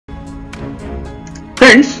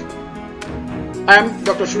I am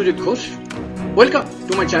Dr. Surajit Ghosh. Welcome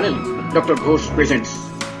to my channel, Dr. Ghosh Presents.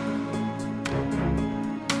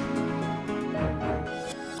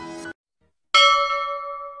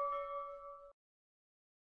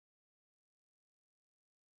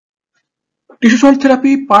 Tissue soil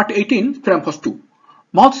therapy, part 18, Ferrum phos-2.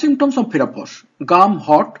 Mouth symptoms of Ferrum phos: gum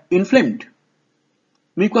hot, inflamed,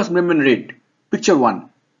 mucous membrane red. Picture 1,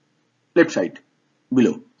 left side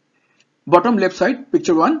below. Bottom left side,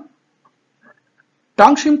 picture 1.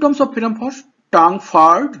 Tongue symptoms of Ferrum phos: tongue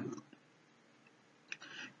furred,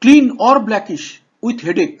 clean or blackish with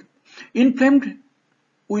headache, inflamed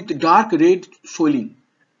with dark red swelling,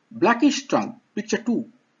 blackish tongue. Picture 2.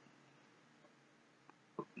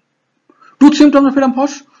 Tooth symptoms of Ferrum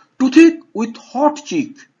phos: toothache with hot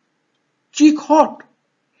cheek, cheek hot,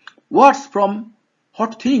 worse from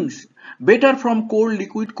hot things, better from cold,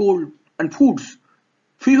 liquid, cold and foods,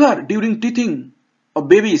 fever during teething of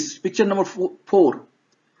babies. Picture number 4.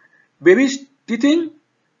 Babies teething,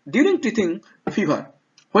 during teething, fever.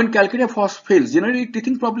 When calcarea phos fails, generally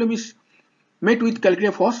teething problem is met with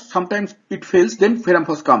calcarea phos, sometimes it fails, then Ferrum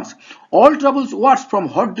phos comes. All troubles worse from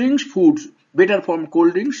hot drinks, foods, better from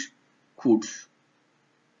cold drinks, foods.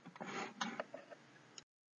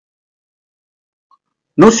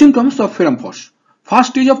 No symptoms of Ferrum phos. First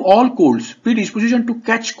stage of all colds, predisposition to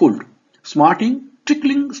catch cold, smarting,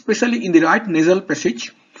 tickling, especially in the right nasal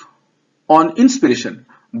passage on inspiration,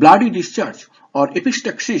 bloody discharge or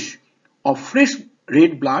epistaxis of fresh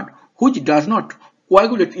red blood which does not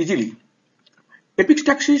coagulate easily.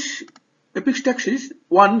 Epistaxis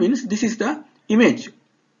 1 means this is the image.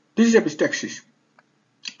 This is epistaxis.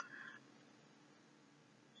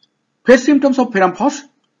 Face symptoms of Ferrum phos: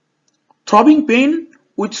 throbbing pain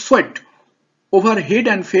with sweat over head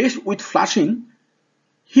and face with flushing,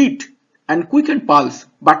 heat and quickened pulse,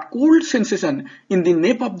 but cold sensation in the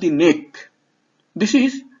nape of the neck. This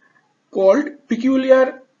is called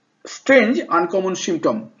peculiar, strange, uncommon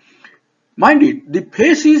symptom. Mind it, the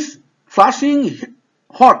face is flushing,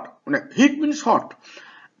 hot, heat means hot,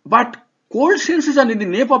 but cold sensation in the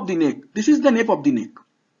nape of the neck. This is the nape of the neck.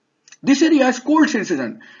 This area has cold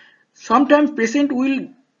sensation. Sometimes patient will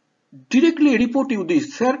directly report you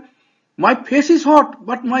this: sir, my face is hot,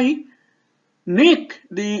 but my neck,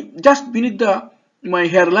 just beneath my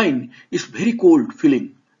hairline, is very cold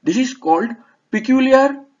feeling. This is called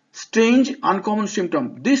peculiar, strange, uncommon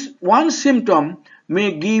symptom. This one symptom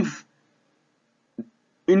may give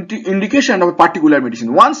indication of a particular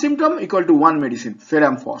medicine. One symptom equal to one medicine,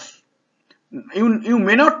 Ferrum phos. You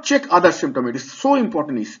may not check other symptom. It is so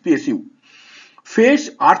important. Is PSU.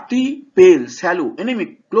 Face earthy, pale, sallow,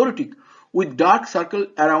 anemic, chlorotic with dark circle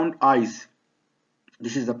around eyes.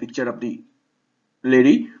 This is the picture of the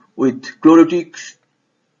lady with chlorotic,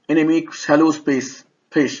 anemic, sallow face.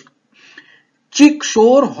 Cheek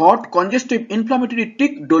sore, hot, congestive, inflammatory,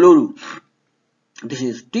 tic douloureux. This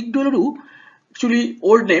is tic douloureux. Actually,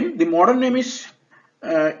 old name. The modern name is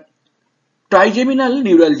trigeminal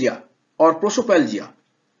neuralgia or prosopalgia.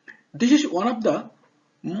 This is one of the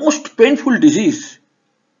most painful disease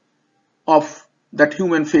of that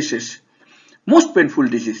human faces. Most painful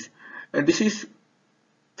disease. This is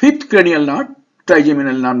fifth cranial nerve,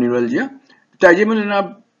 trigeminal nerve neuralgia. Trigeminal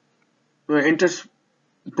nerve enters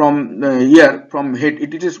from ear, from head.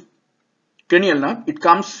 It is cranial nerve. It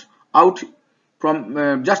comes out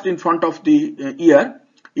from just in front of the ear.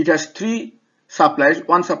 It has 3 supplies.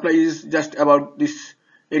 One supply is just about this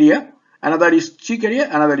area. Another is cheek area.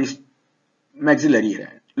 Another is maxillary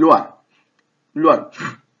area, lower.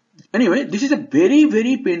 Anyway, this is a very,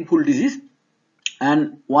 very painful disease,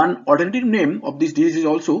 and one alternative name of this disease is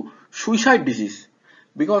also suicide disease,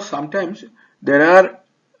 because sometimes there are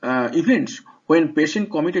events when patient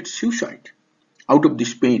committed suicide out of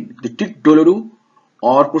this pain. The tic douloureux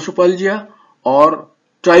or prosopalgia or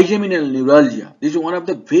trigeminal neuralgia. This is one of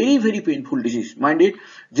the very, very painful disease. Mind it,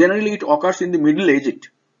 generally it occurs in the middle-aged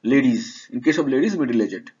ladies. In case of ladies,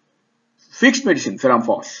 middle-aged. Fixed medicine, Ferrum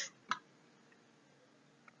phos.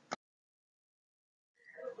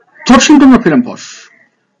 Third symptom of Ferrum phos: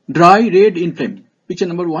 dry, red, inflamed. Picture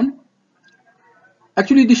number 1.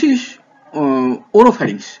 Actually, this is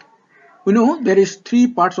oropharynx. We know there is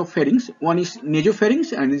 3 parts of pharynx. One is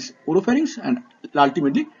nasopharynx, and is oropharynx, and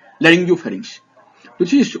ultimately laryngopharynx.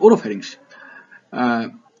 This is oropharynx.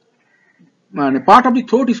 And a part of the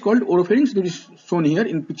throat is called oropharynx. This is shown here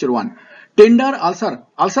in picture 1. Tender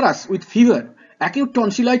ulcerous with fever, acute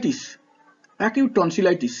tonsillitis.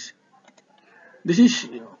 This is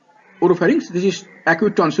oropharynx. This is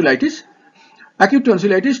acute tonsillitis.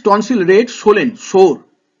 Tonsil red, swollen, sore.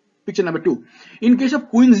 Picture number 2. In case of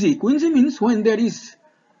quinsy means when there is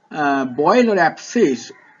boil or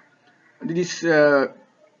abscess, this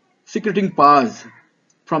secreting pus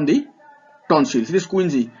from the tonsils. It is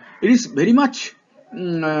quinsy. It is very much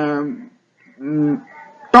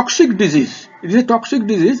toxic disease. It is a toxic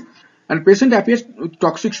disease, and patient appears with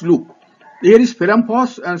toxic look. Here is Ferrum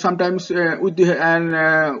phos, and sometimes with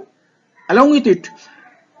the along with it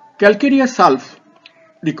calcareous sulf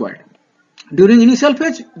required. During initial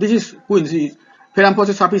phase, this is quinsy. Ferrum phos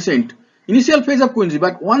is sufficient. Initial phase of quinsy,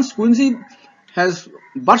 but once quinsy has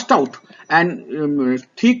burst out and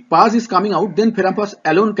thick pus is coming out, then Ferrum phos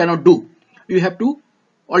alone cannot do. You have to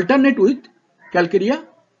alternate with calcarea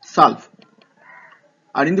sulf.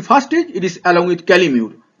 And in the first stage, it is along with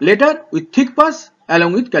calimure. Later, with thick pus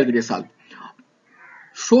along with calcarea sulf.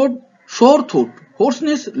 Sore throat,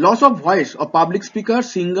 hoarseness, loss of voice of public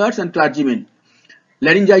speakers, singers, and clergymen.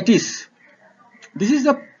 Laryngitis. This is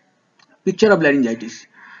the picture of laryngitis.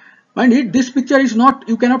 Mind it, this picture is not,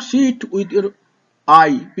 you cannot see it with your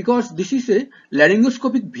eye because this is a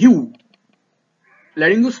laryngoscopic view.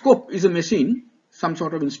 Laryngoscope is a machine, some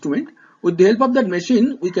sort of instrument. With the help of that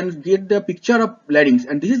machine, we can get the picture of larynx,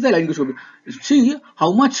 and this is the laryngoscope. See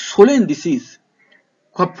how much swollen this is.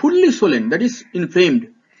 Fully swollen, that is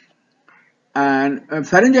inflamed. And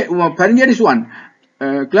pharyngitis one.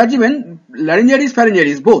 Clergymen, laryngitis,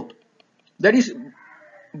 pharyngitis, both. That is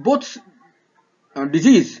both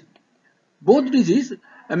disease. Both disease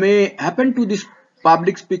may happen to this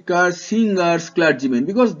public speakers, singers, clergymen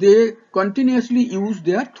because they continuously use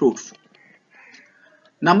their throats.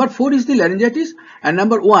 Number 4 is the laryngitis, and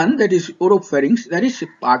number 1, that is oropharynx, that is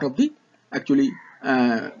part of the actually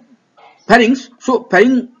pharynx. So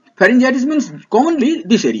pharyngitis means commonly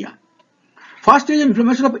this area. First stage of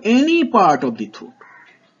inflammation of any part of the throat.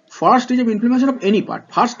 First stage of inflammation of any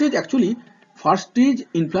part. First stage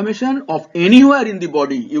inflammation of anywhere in the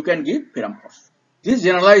body, you can give Ferrum phos. This is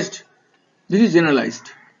generalized. This is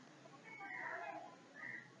generalized.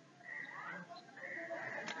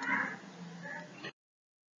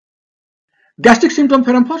 Gastric symptom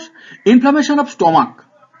Ferrum phos, inflammation of stomach,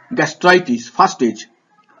 gastritis, first stage.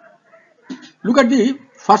 Look at the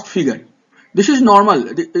first figure. This is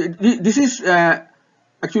normal. This is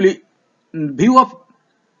actually view of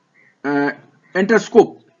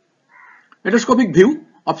endoscopic view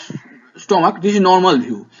of stomach. This is normal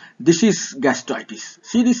view. This is gastritis.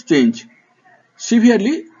 See this change.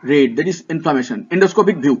 Severely red, that is inflammation.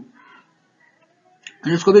 Endoscopic view.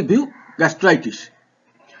 Endoscopic view, gastritis.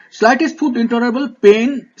 Slightest food intolerable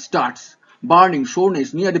pain starts. Burning,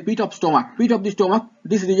 soreness near the pit of stomach. Pit of the stomach,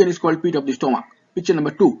 this region is called pit of the stomach. Picture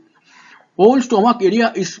number 2. Whole stomach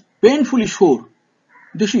area is painfully sore.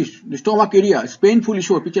 This is the stomach area is painfully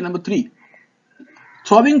sore. Picture number 3.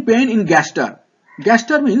 Throbbing pain in gaster.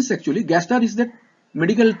 Gaster means actually, gaster is the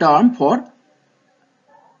medical term for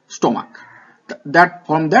stomach. That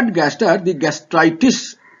from that gaster, the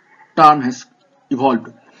gastritis term has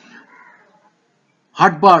evolved.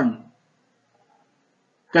 Heartburn.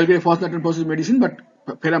 Calcarea phos-natrium phos is medicine, but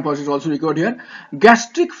Ferrum phos is also required here.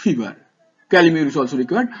 Gastric fever. Calimure is also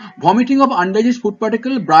required. Vomiting of undigested food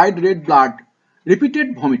particle, bright red blood.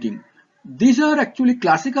 Repeated vomiting. These are actually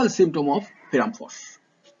classical symptoms of Ferrum phos.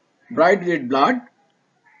 Bright red blood.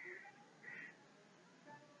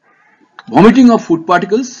 Vomiting of food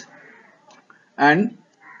particles. And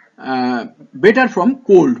better from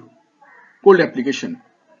cold application.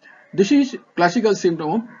 This is classical symptom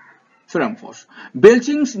of Ferrum phos.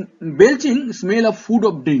 Belching smell of food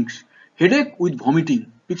or drinks. Headache with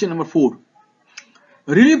vomiting. Picture number 4.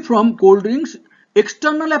 Relief from cold drinks.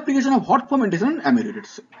 External application of hot fermentation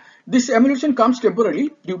ameliorate. This amelioration comes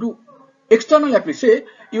temporarily due to external application. Say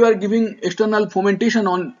you are giving external fermentation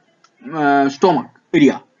on stomach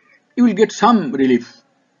area. You will get some relief.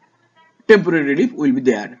 Temporary relief will be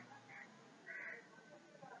there.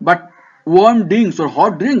 But warm drinks or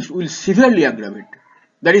hot drinks will severely aggravate.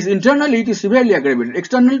 That is, internally it is severely aggravated.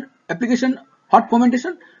 External application, hot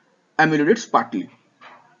fermentation, ameliorates partly.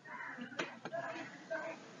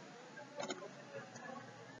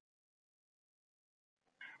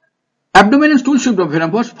 Abdomen and stool symptom of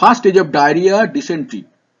Ferrum phos. First stage of diarrhea, dysentery.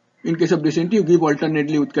 In case of dysentery, you give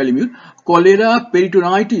alternately with calimure. Cholera,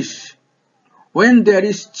 peritonitis. When there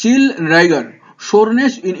is chill and rigor,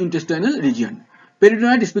 soreness in intestinal region.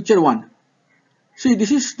 Peritonitis, picture 1. See,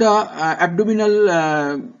 this is the abdominal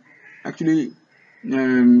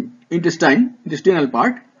intestinal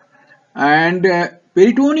part, and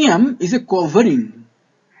peritoneum is a covering.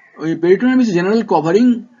 Peritoneum is a general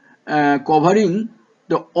covering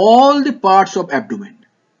all the parts of abdomen.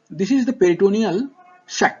 This is the peritoneal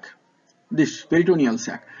sac. This peritoneal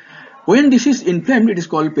sac. When this is inflamed, it is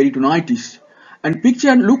called peritonitis. And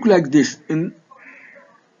picture look like this.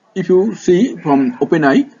 If you see from open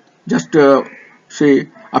eye, just say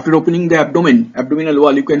after opening the abdominal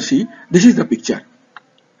wall, you can see this is the picture.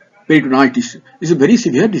 Peritonitis is a very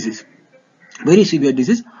severe disease. Very severe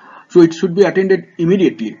disease. So it should be attended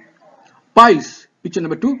immediately. Piles, picture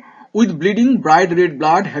number 2, with bleeding, bright red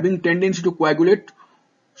blood having tendency to coagulate,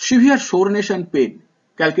 severe soreness and pain.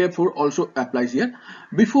 Calc 4 also applies here.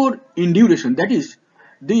 Before induration, that is,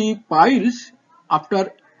 the piles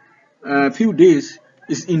after a few days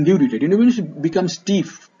is indurated. Induration becomes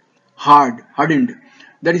stiff, hardened.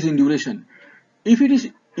 That is induration. If it is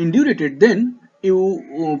indurated, then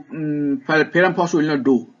Ferrum phos will not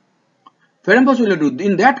do. Ferrum phos will not do.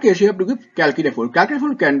 In that case, you have to give Calc 4. Calc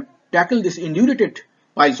 4 can tackle this indurated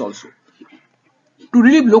piles also. To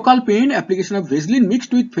relieve local pain, application of Vaseline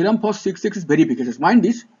mixed with Ferrum phos-6 is very efficacious. Mind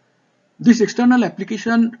this external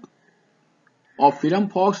application of Ferrum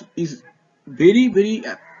phos is very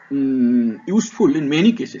useful in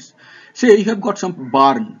many cases. Say you have got some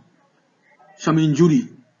burn, some injury,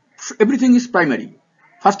 everything is primary,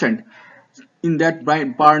 first hand. In that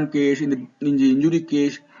burn case, in the injury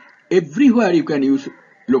case, everywhere you can use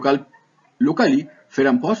locally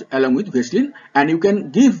Ferrum phos along with Vaseline, and you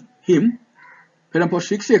can give him Ferrum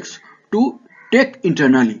phos-6 to take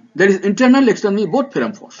internally. That is internal, external, both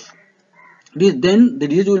Ferrum phos. Then the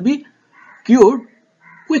disease will be cured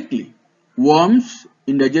quickly. Worms,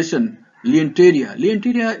 indigestion, Lilienthal.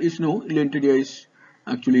 Lilienthal is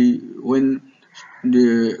actually when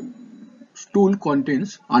the stool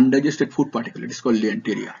contains undigested food particle. It is called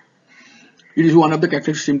Lilienthal. It is one of the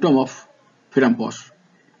characteristic symptoms of Ferrum phos.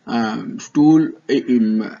 Stool,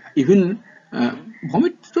 even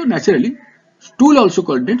vomit, so naturally, stool also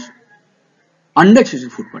contains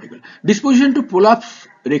undigested food particle. Disposition to prolapse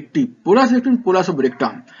recti. Prolapse rectum, prolapse of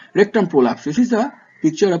rectum. Rectum prolapse. This is the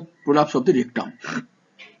picture of prolapse of the rectum.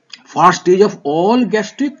 First stage of all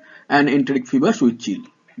gastric and enteric fevers with chill.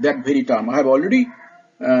 That very term. I have already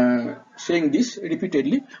saying this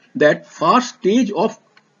repeatedly, that first stage of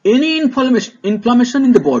any inflammation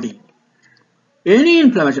in the body. Any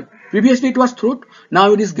inflammation. Previously it was throat,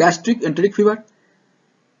 now it is gastric, enteric fever.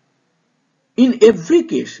 In every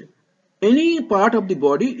case, any part of the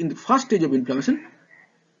body in the first stage of inflammation,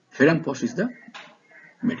 Ferrum phos is the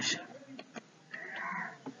medicine.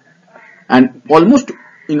 And almost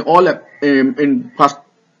in all in first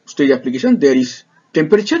stage application, there is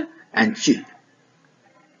temperature and chill.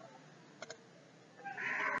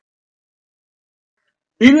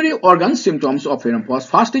 Urinary organ symptoms of Ferrum phos.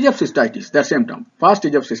 First stage of cystitis, that same term. First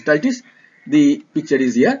stage of cystitis, the picture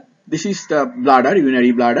is here. This is the bladder,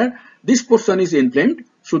 urinary bladder. This portion is inflamed,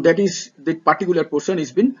 so that is the particular portion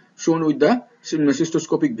is been shown with the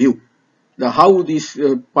cystoscopic view. How this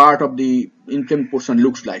part of the inflamed portion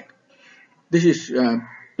looks like. This is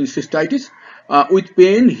cystitis with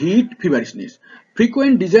pain, heat, feverishness.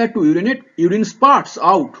 Frequent desire to urinate, urine spurts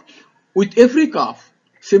out with every cough.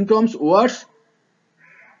 Symptoms worse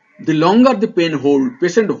the longer the pain hold.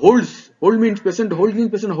 Patient holds. Hold means patient holds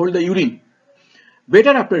the urine.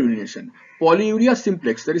 Better after urination. Polyuria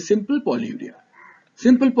simplex. There is simple polyuria.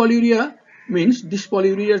 Simple polyuria means this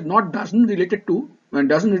polyuria doesn't relate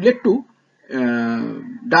to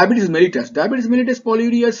diabetes mellitus. Diabetes mellitus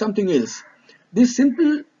polyuria is something else. This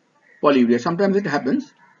simple polyuria, sometimes it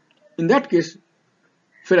happens. In that case,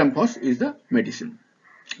 Ferrum phos is the medicine.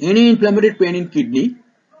 Any inflammatory pain in kidney,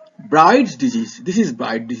 Bright's disease. This is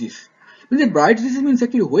Bright disease. Bright's disease means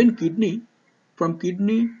actually when kidney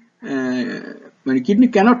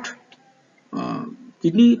cannot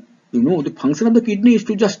the function of the kidney is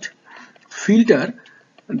to just filter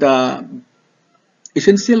the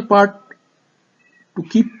essential part to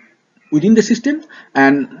keep within the system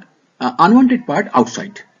and unwanted part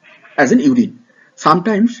outside, as in urine.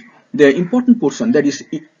 Sometimes the important portion, that is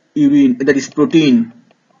urine, that is protein,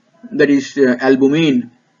 that is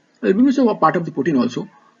albumin. Albumin is a part of the protein also.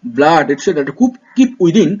 Blood, etc. to keep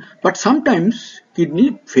within, but sometimes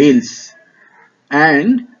kidney fails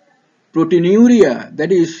and proteinuria,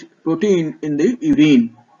 that is protein in the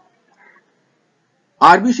urine.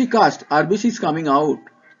 RBC cast, RBC is coming out.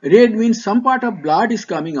 Red means some part of blood is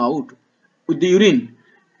coming out with the urine.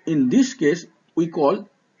 In this case, we call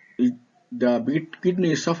the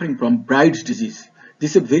kidney is suffering from Bright's disease.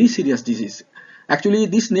 This is a very serious disease. Actually,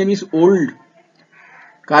 this name is old.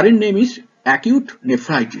 Current name is acute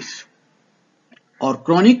nephritis or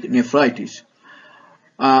chronic nephritis.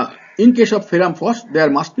 In case of Ferrum phos, there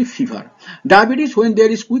must be fever. Diabetes, when there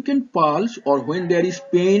is quickened pulse or when there is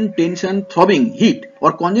pain, tension, throbbing, heat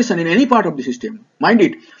or congestion in any part of the system. Mind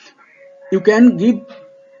it, you can give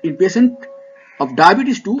in patient of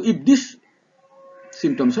diabetes too if this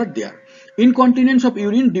symptoms are there. Incontinence of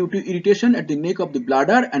urine due to irritation at the neck of the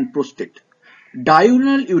bladder and prostate.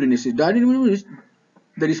 Diurnal urinesis. Diurnal urinesis,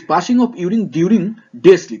 there is passing of urine during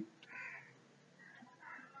day sleep.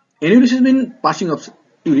 Enuresis means passing of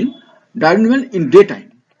urine. Diurnal in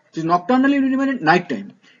daytime. It is nocturnal urine at night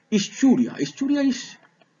time. Ischurya. Ischurya is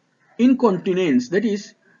incontinence, that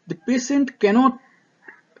is, the patient cannot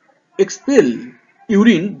expel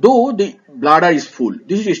urine though the bladder is full.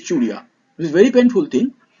 This is ischurya. This is very painful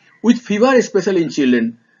thing. With fever, especially in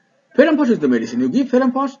children. Ferrum phos is the medicine. You give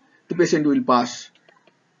ferrum phos, the patient will pass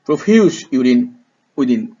profuse urine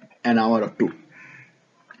within an hour or two.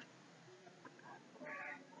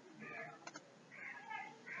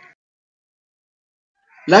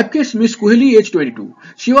 Life case Miss Kuheli, age 22.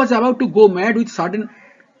 She was about to go mad with sudden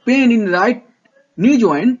pain in right knee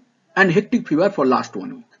joint and hectic fever for last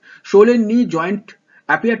 1 week. Swollen knee joint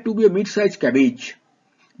appeared to be a mid-sized cabbage.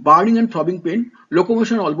 Burning and throbbing pain,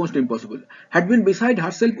 locomotion almost impossible. Had been beside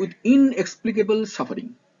herself with inexplicable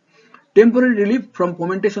suffering. Temporary relief from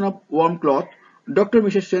fomentation of warm cloth. Dr.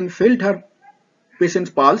 Mrs. Sen felt her patient's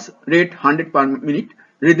pulse, rate 100 per minute,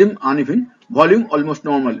 rhythm uneven, volume almost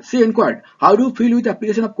normal. She inquired, how do you feel with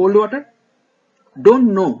application of cold water?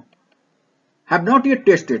 Don't know. Have not yet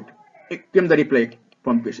tested, came the reply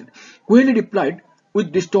from patient. Kuheli replied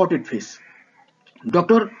with distorted face.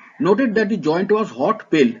 Doctor noted that the joint was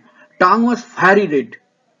hot, pale, tongue was fiery red.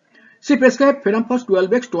 She prescribed Ferrum phos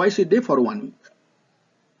 12 eggs twice a day for 1 week.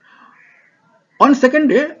 On second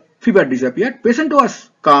day, fever disappeared. Patient was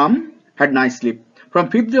calm, had nice sleep. From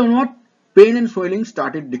fifth day onward, pain and swelling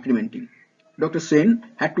started decrementing. Dr. Sen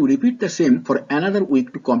had to repeat the same for another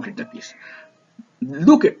week to complete the case.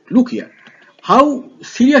 Look here, how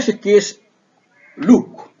serious a case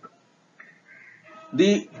look.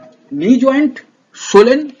 The knee joint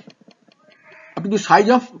swollen up to the size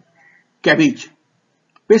of cabbage.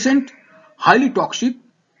 Patient highly toxic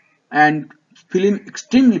and feeling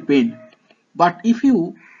extremely pain. But if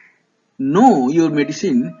you know your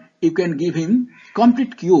medicine, you can give him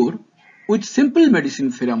complete cure with simple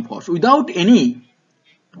medicine Ferrum phos without any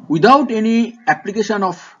application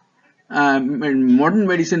of modern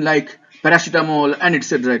medicine like paracetamol and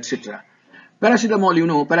etc. etc. Paracetamol, you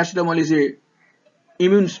know, paracetamol is a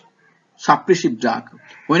immune suppressive drug.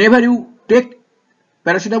 Whenever you take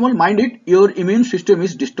paracetamol, mind it, your immune system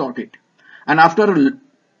is distorted, and after a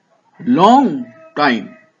long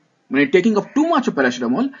time, when you're taking up too much of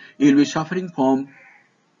paracetamol, you will be suffering from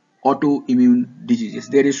autoimmune diseases.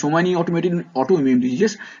 There is so many autoimmune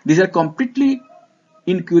diseases. These are completely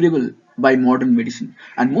incurable by modern medicine,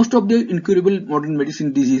 and most of the incurable modern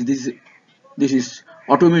medicine disease, this is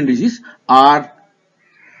autoimmune disease, are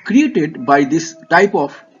created by this type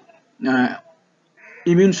of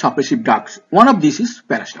immune suppressive drugs. One of these is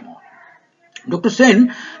paracetamol. Dr.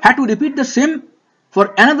 Sen had to repeat the same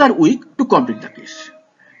for another week to complete the case.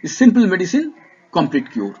 It's simple medicine,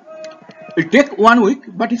 complete cure. It take 1 week,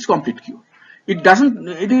 but it's complete cure. It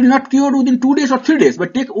will not cure within 2 days or 3 days,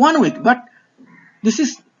 but take 1 week. But this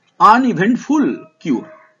is uneventful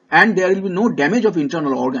cure, and there will be no damage of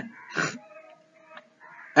internal organ,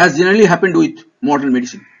 as generally happened with modern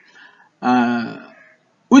medicine.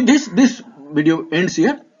 With this video ends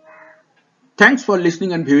here. Thanks for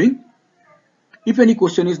listening and viewing. If any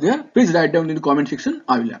question is there, please write down in the comment section.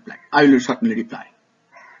 I will certainly reply.